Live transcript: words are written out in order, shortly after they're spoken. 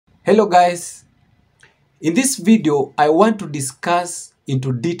Hello guys, in this video I want to discuss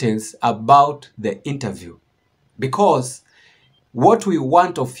into details about the interview, because what we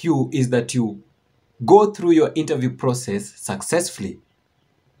want of you is that you go through your interview process successfully.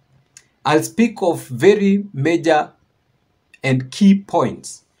 I'll speak of very major and key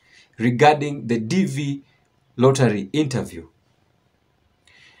points regarding the DV lottery interview.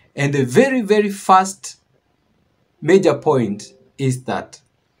 And the very first major point is that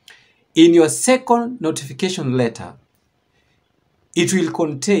in your second notification letter, it will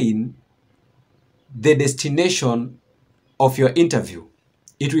contain the destination of your interview.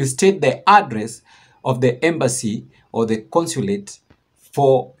 It will state the address of the embassy or the consulate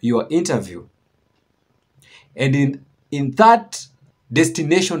for your interview. And in that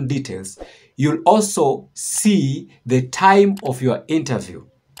destination details, you'll also see the time of your interview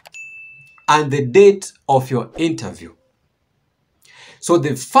and the date of your interview. So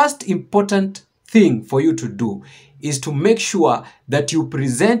the first important thing for you to do is to make sure that you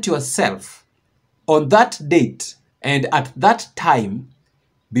present yourself on that date and at that time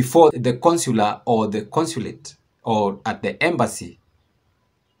before the consular or the consulate or at the embassy.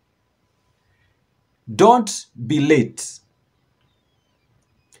 Don't be late.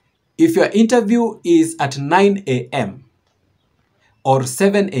 If your interview is at 9 a.m. or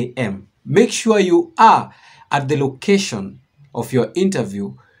 7 a.m., make sure you are at the location of your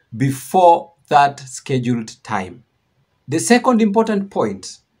interview before that scheduled time. The second important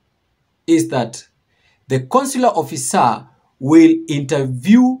point is that the consular officer will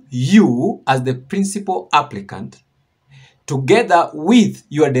interview you as the principal applicant together with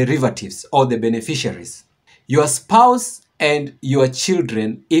your derivatives or the beneficiaries, your spouse and your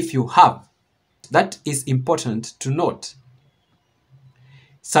children if you have. That is important to note.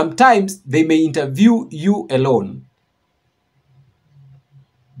 Sometimes they may interview you alone,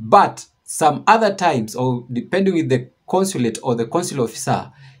 but some other times, or depending with the consulate or the consular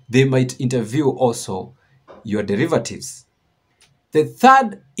officer, they might interview also your derivatives. The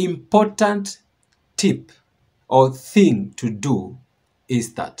third important tip or thing to do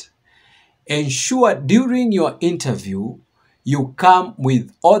is that ensure during your interview you come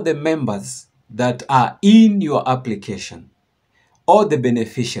with all the members that are in your application, all the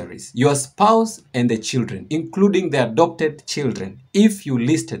beneficiaries, your spouse and the children, including the adopted children, if you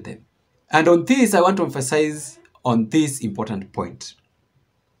listed them. And on this, I want to emphasize on this important point.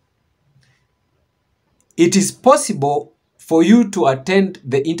 It is possible for you to attend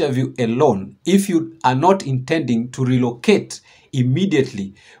the interview alone if you are not intending to relocate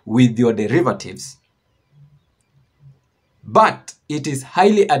immediately with your derivatives. But it is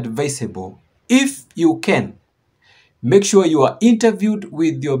highly advisable, if you can, make sure you are interviewed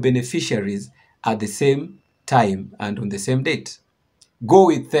with your beneficiaries at the same time and on the same date. Go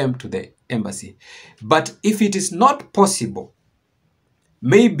with them to the embassy. But if it is not possible,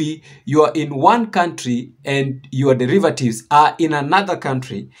 maybe you are in one country and your derivatives are in another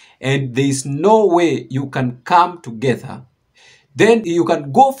country and there is no way you can come together, then you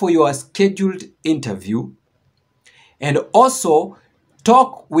can go for your scheduled interview and also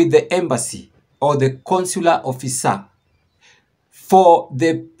talk with the embassy or the consular officer for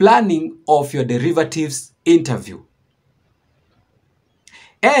the planning of your derivatives interview.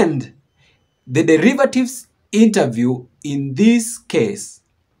 And the derivatives interview in this case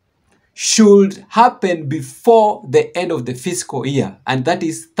should happen before the end of the fiscal year, and that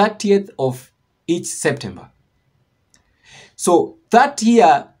is 30th of each September. So that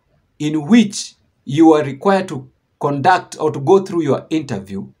year in which you are required to conduct or to go through your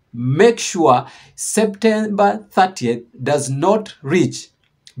interview, make sure September 30th does not reach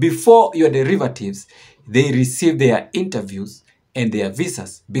before your derivatives they receive their interviews and their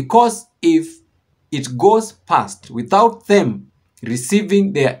visas. Because if it goes past without them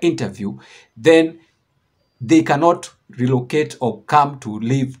receiving their interview, then they cannot relocate or come to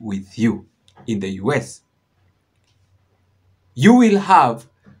live with you in the US. You will have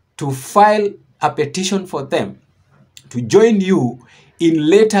to file a petition for them to join you in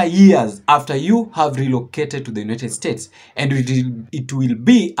later years after you have relocated to the United States, and it will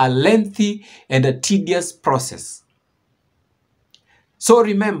be a lengthy and a tedious process. So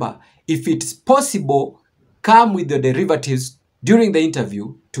remember, if it's possible, come with the derivatives during the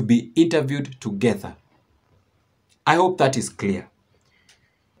interview to be interviewed together. I hope that is clear.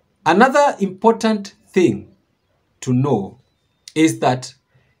 Another important thing to know is that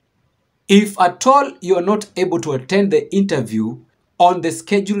if at all you are not able to attend the interview on the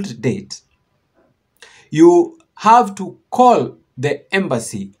scheduled date, you have to call the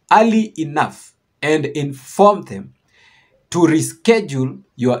embassy early enough and inform them to reschedule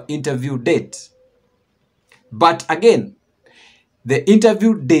your interview date. But again, the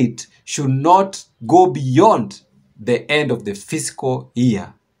interview date should not go beyond the end of the fiscal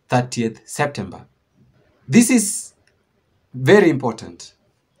year, 30th September. This is very important.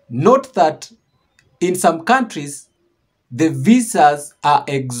 Note that in some countries, the visas are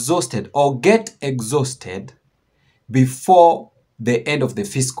exhausted or get exhausted before the end of the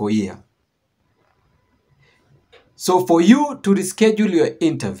fiscal year. So for you to reschedule your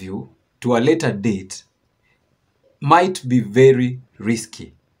interview to a later date might be very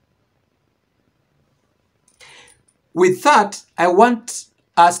risky. With that, I want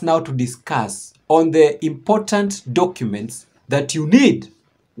us now to discuss on the important documents that you need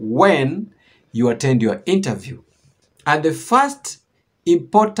when you attend your interview. And the first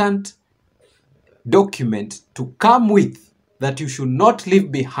important document to come with that you should not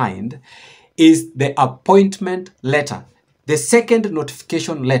leave behind is the appointment letter, the second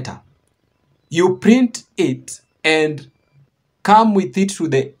notification letter. You print it and come with it to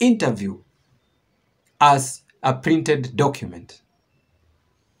the interview as a printed document.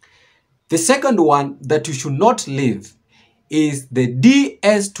 The second one that you should not leave is the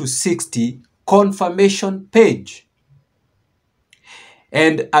DS-260 confirmation page.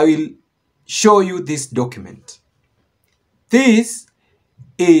 And I will show you this document. This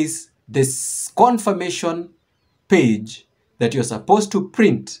is the confirmation page that you're supposed to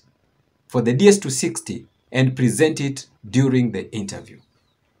print for the DS-260 and present it during the interview.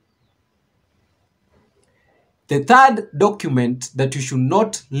 The third document that you should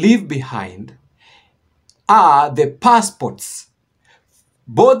not leave behind are the passports,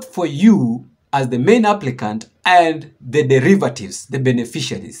 both for you as the main applicant and the derivatives, the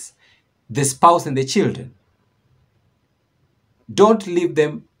beneficiaries, the spouse and the children. Don't leave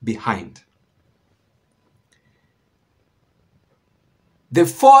them behind. The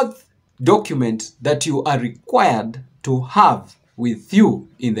fourth document that you are required to have with you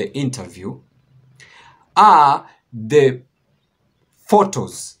in the interview are the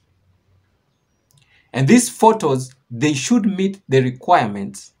photos. And these photos, they should meet the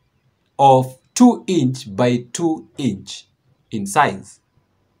requirements of 2" by 2" in size.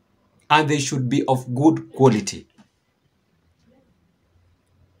 And they should be of good quality.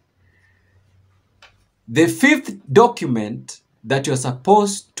 The fifth document that you're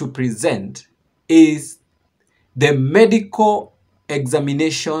supposed to present is the medical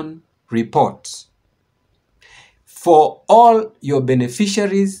examination report for all your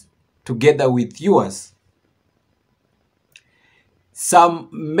beneficiaries together with yours. Some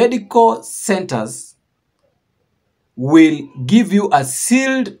medical centers will give you a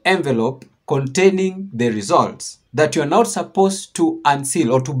sealed envelope containing the results that you're not supposed to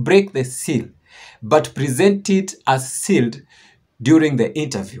unseal or to break the seal, but present it as sealed during the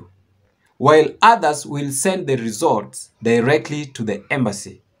interview, while others will send the results directly to the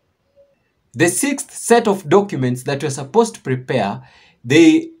embassy. The sixth set of documents that you're supposed to prepare,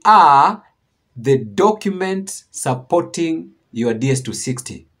 they are the documents supporting your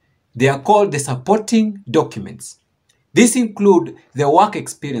DS-260. They are called the supporting documents. These include the work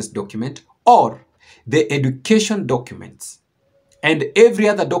experience document or the education documents and every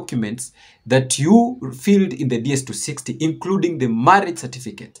other documents that you filled in the DS-260, including the marriage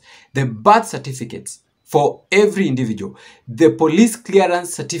certificate, the birth certificates for every individual, the police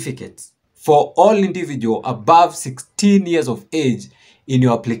clearance certificates for all individuals above 16 years of age in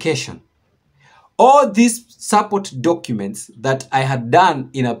your application. All these support documents that I had done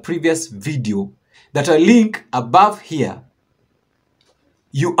in a previous video that are linked above here,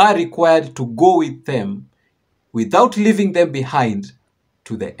 you are required to go with them without leaving them behind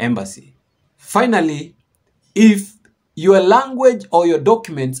to the embassy. Finally, if your language or your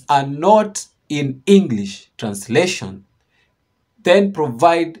documents are not in English translation, then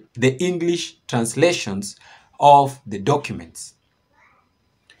provide the English translations of the documents.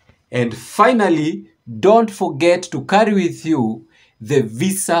 And finally, don't forget to carry with you the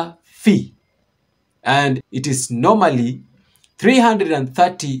visa fee. And it is normally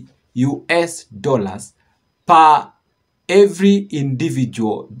 $330 per every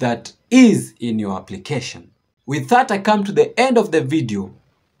individual that is in your application. With that, I come to the end of the video.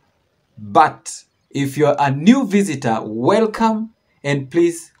 But if you're a new visitor, welcome, and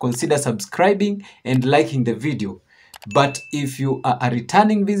please consider subscribing and liking the video. But if you are a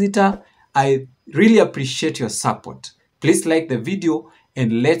returning visitor, I really appreciate your support. Please like the video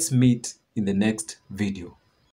and let's meet in the next video.